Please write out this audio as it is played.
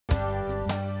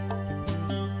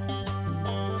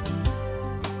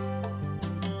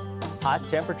Hot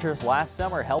temperatures last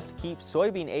summer helped keep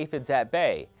soybean aphids at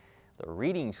bay. The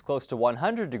readings close to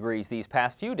 100 degrees these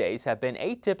past few days have been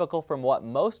atypical from what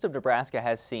most of Nebraska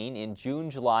has seen in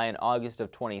June, July, and August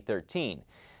of 2013.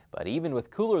 But even with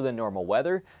cooler than normal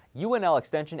weather, UNL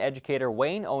Extension educator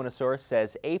Ohnesorg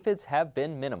says aphids have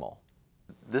been minimal.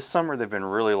 This summer they've been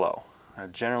really low.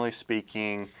 Generally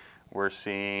speaking, we're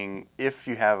seeing, if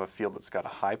you have a field that's got a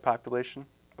high population,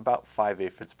 about 5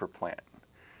 aphids per plant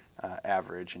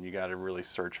average, and you got to really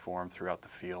search for them throughout the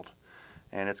field.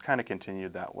 And it's kind of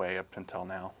continued that way up until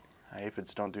now.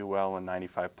 Aphids don't do well in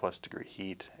 95+ degree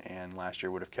heat, and last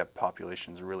year would have kept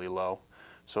populations really low.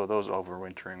 So those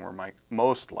overwintering were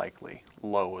most likely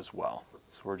low as well.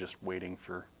 So we're just waiting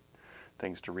for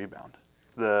things to rebound.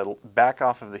 The back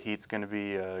off of the heat is going to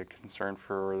be a concern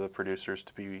for the producers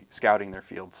to be scouting their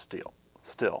fields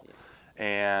still.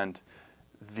 And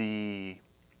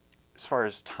as far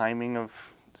as timing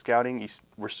of scouting,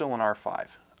 we're still in R5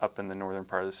 up in the northern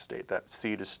part of the state. That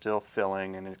seed is still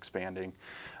filling and expanding.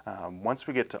 Once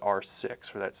we get to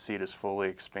R6, where that seed is fully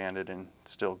expanded and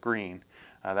still green,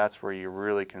 that's where you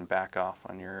really can back off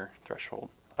on your threshold.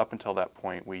 Up until that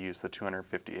point, we use the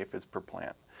 250 aphids per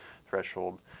plant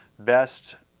threshold.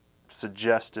 Best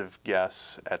suggestive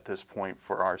guess at this point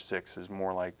for R6 is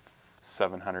more like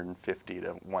 750 to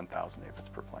 1,000 aphids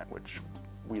per plant, which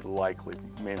we likely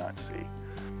may not see.